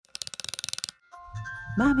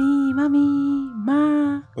Mommy, mommy,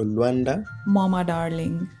 ma. Ulwanda. Mama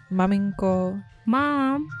darling. Maminko.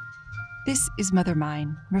 Mom. This is Mother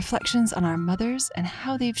Mine, reflections on our mothers and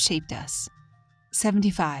how they've shaped us.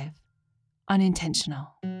 75. Unintentional.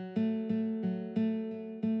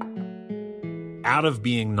 Out of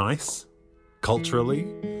being nice, culturally,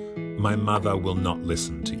 my mother will not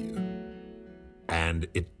listen to you. And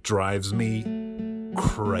it drives me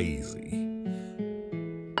crazy.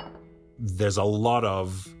 There's a lot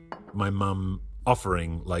of my mum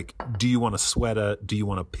offering, like, do you want a sweater? Do you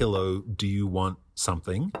want a pillow? Do you want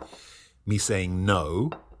something? Me saying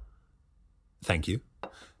no, thank you.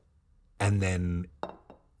 And then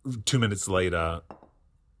 2 minutes later,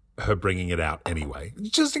 her bringing it out anyway,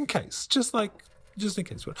 just in case, just in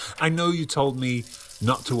case. I know you told me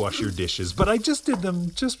not to wash your dishes, but I just did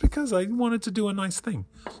them just because I wanted to do a nice thing.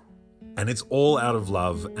 And it's all out of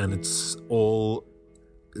love, and it's all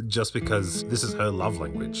just because this is her love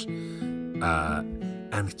language.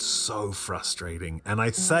 And it's so frustrating. And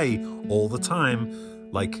I say all the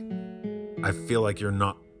time, like, I feel like you're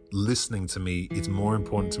not listening to me. It's more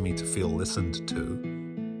important to me to feel listened to.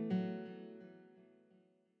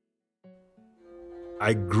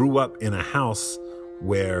 I grew up in a house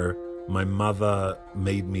where my mother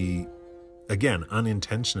made me, again,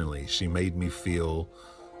 unintentionally, she made me feel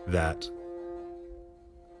that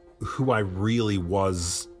who I really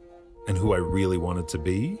was and who I really wanted to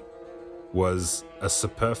be was a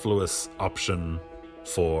superfluous option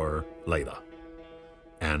for later.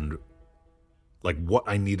 And like what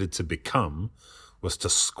I needed to become was to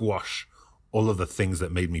squash all of the things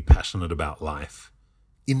that made me passionate about life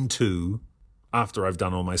into after I've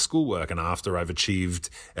done all my schoolwork and after I've achieved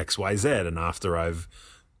XYZ and after I've,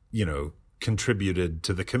 contributed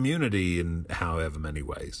to the community in however many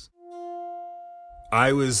ways.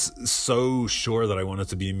 I was so sure that I wanted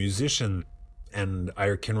to be a musician, and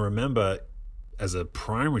I can remember as a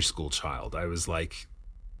primary school child, I was like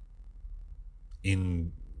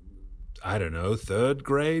in, I don't know, 3rd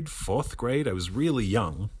grade, 4th grade. I was really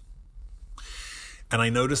young. And I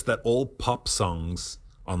noticed that all pop songs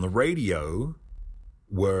on the radio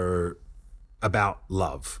were about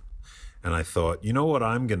love. And I thought, you know what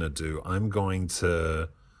I'm going to do? I'm going to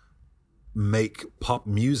make pop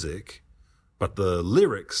music, but the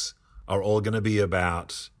lyrics are all going to be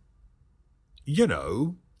about,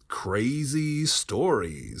 crazy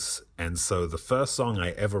stories. And so the first song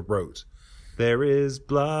I ever wrote, there is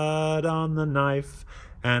blood on the knife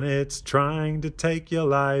and it's trying to take your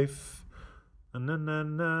life. I don't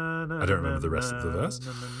remember the rest of the verse.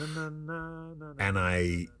 And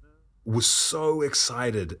I was so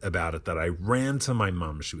excited about it that I ran to my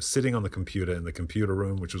mum. She was sitting on the computer in the computer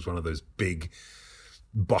room, which was one of those big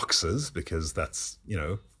boxes because that's,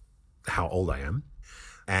 how old I am.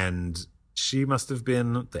 And she must have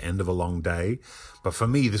been at the end of a long day. But for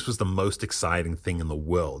me, this was the most exciting thing in the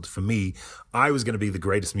world. For me, I was going to be the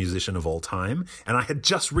greatest musician of all time. And I had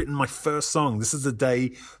just written my first song. This is a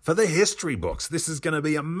day for the history books. This is going to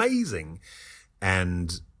be amazing.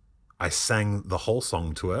 And I sang the whole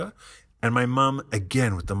song to her. And my mum,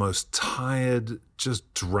 again, with the most tired,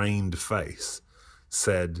 just drained face,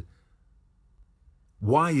 said,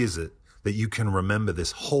 why is it that you can remember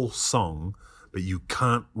this whole song, but you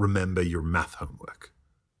can't remember your math homework?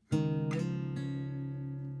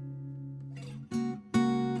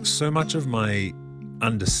 So much of my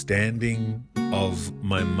understanding of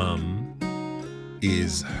my mum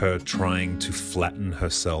is her trying to flatten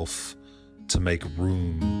herself to make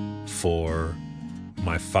room for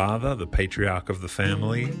my father, the patriarch of the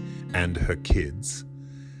family, and her kids.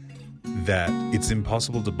 That it's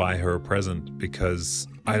impossible to buy her a present because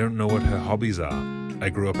I don't know what her hobbies are. I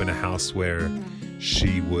grew up in a house where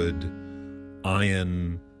she would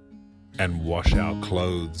iron and wash our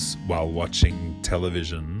clothes while watching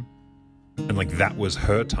television. And that was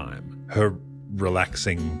her time. Her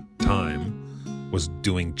relaxing time was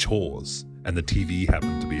doing chores and the TV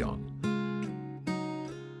happened to be on.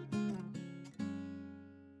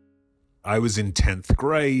 I was in 10th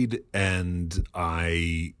grade and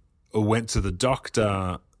I went to the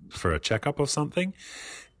doctor for a checkup or something.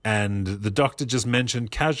 And the doctor just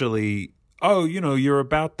mentioned casually, oh, you're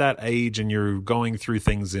about that age and you're going through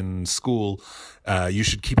things in school. You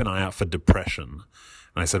should keep an eye out for depression.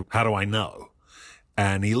 And I said, how do I know?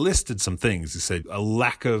 And he listed some things. He said, a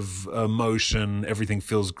lack of emotion, everything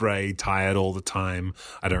feels grey, tired all the time.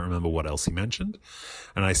 I don't remember what else he mentioned.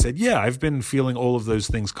 And I said, yeah, I've been feeling all of those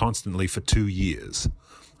things constantly for 2 years.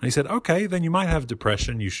 And he said, okay, then you might have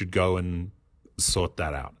depression. You should go and sort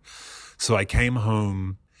that out. So I came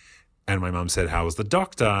home and my mom said, how was the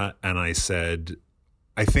doctor? And I said,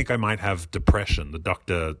 I think I might have depression. The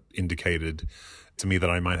doctor indicated to me that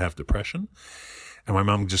I might have depression. And my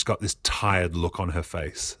mum just got this tired look on her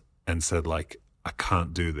face and said, like, I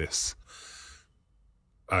can't do this.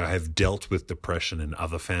 I have dealt with depression in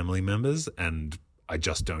other family members, and I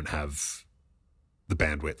just don't have the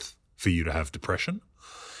bandwidth for you to have depression.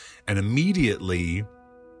 And immediately,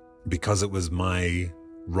 because it was my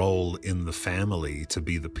role in the family to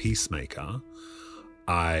be the peacemaker,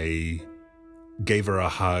 I gave her a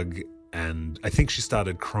hug, and I think she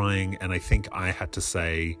started crying, and I think I had to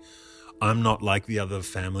say, I'm not like the other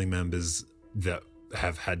family members that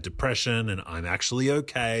have had depression, and I'm actually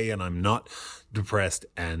okay, and I'm not depressed.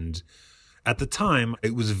 And at the time,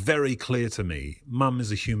 it was very clear to me, Mum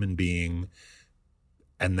is a human being,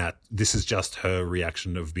 and that this is just her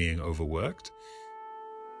reaction of being overworked.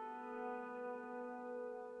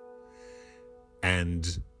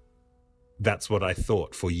 And that's what I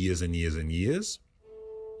thought for years and years and years.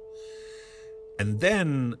 And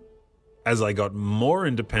then as I got more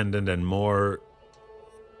independent and more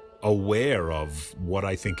aware of what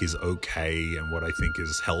I think is okay and what I think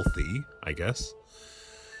is healthy, I guess,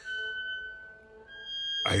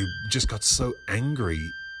 I just got so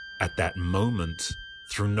angry at that moment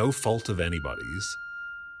through no fault of anybody's.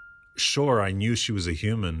 Sure, I knew she was a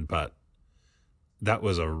human, but that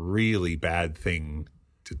was a really bad thing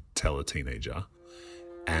to tell a teenager.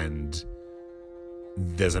 And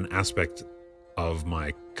there's an aspect of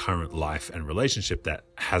my current life and relationship that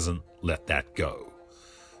hasn't let that go.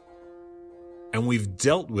 And we've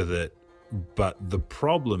dealt with it, but the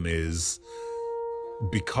problem is,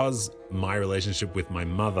 because my relationship with my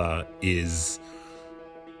mother is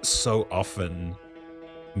so often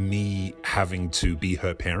me having to be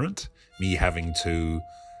her parent, me having to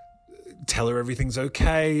tell her everything's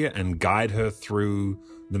okay and guide her through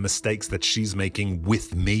the mistakes that she's making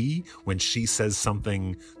with me when she says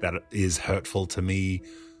something that is hurtful to me,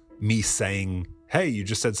 me saying, hey, you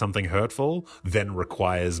just said something hurtful, then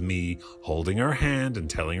requires me holding her hand and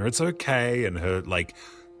telling her it's okay, and her like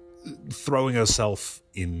throwing herself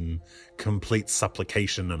in complete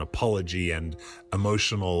supplication and apology and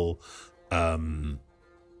emotional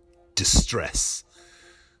distress.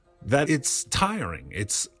 That it's tiring.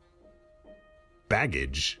 It's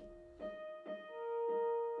baggage.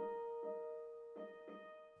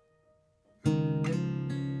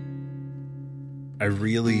 I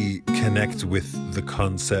really connect with the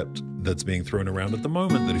concept that's being thrown around at the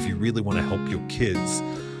moment that if you really want to help your kids,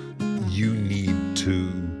 you need to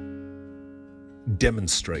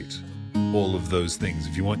demonstrate all of those things.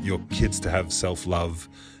 If you want your kids to have self-love,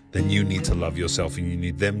 then you need to love yourself, and you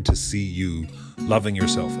need them to see you loving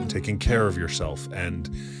yourself and taking care of yourself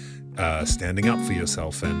and standing up for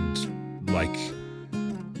yourself and like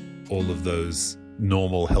all of those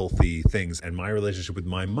normal, healthy things. And my relationship with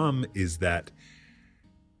my mum is that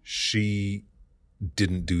she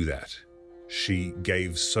didn't do that. She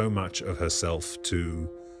gave so much of herself to,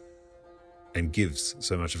 and gives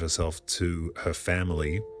so much of herself to her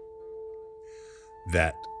family,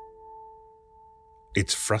 that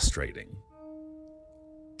it's frustrating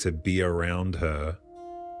to be around her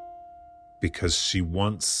because she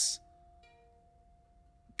wants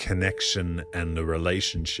connection and a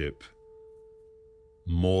relationship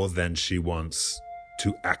more than she wants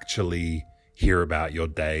to actually hear about your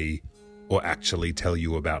day or actually tell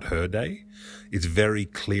you about her day. It's very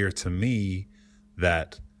clear to me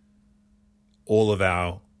that all of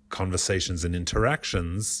our conversations and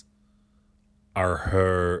interactions are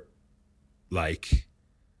her like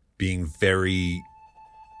being very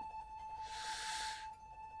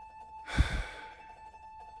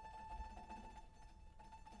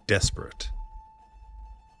desperate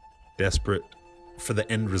for the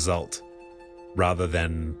end result rather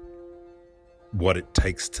than what it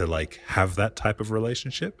takes to like have that type of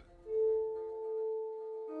relationship.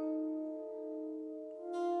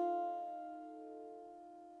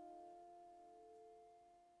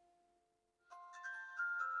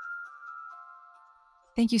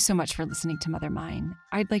 Thank you so much for listening to Mother Mine.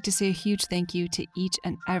 I'd like to say a huge thank you to each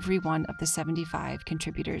and every one of the 75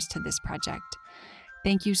 contributors to this project.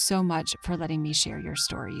 Thank you so much for letting me share your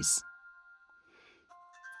stories.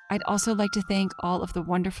 I'd also like to thank all of the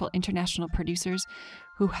wonderful international producers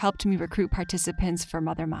who helped me recruit participants for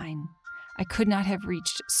Mother Mine. I could not have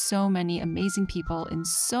reached so many amazing people in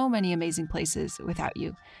so many amazing places without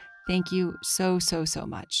you. Thank you so, so, so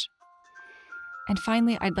much. And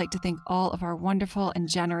finally, I'd like to thank all of our wonderful and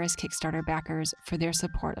generous Kickstarter backers for their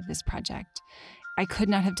support of this project. I could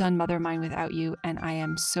not have done Mother Mine without you, and I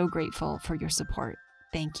am so grateful for your support.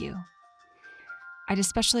 Thank you. I'd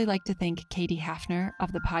especially like to thank Katie Hafner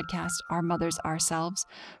of the podcast Our Mothers Ourselves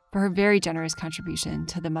for her very generous contribution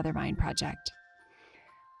to the Mother Mind Project.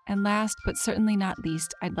 And last, but certainly not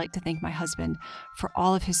least, I'd like to thank my husband for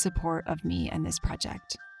all of his support of me and this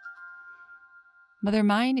project. Mother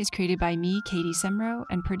Mind is created by me, Katie Semro,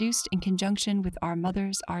 and produced in conjunction with Our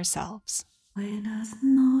Mothers Ourselves. Buenas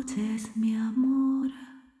noches, mi amor.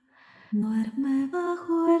 Duerme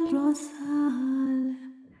bajo el rosal.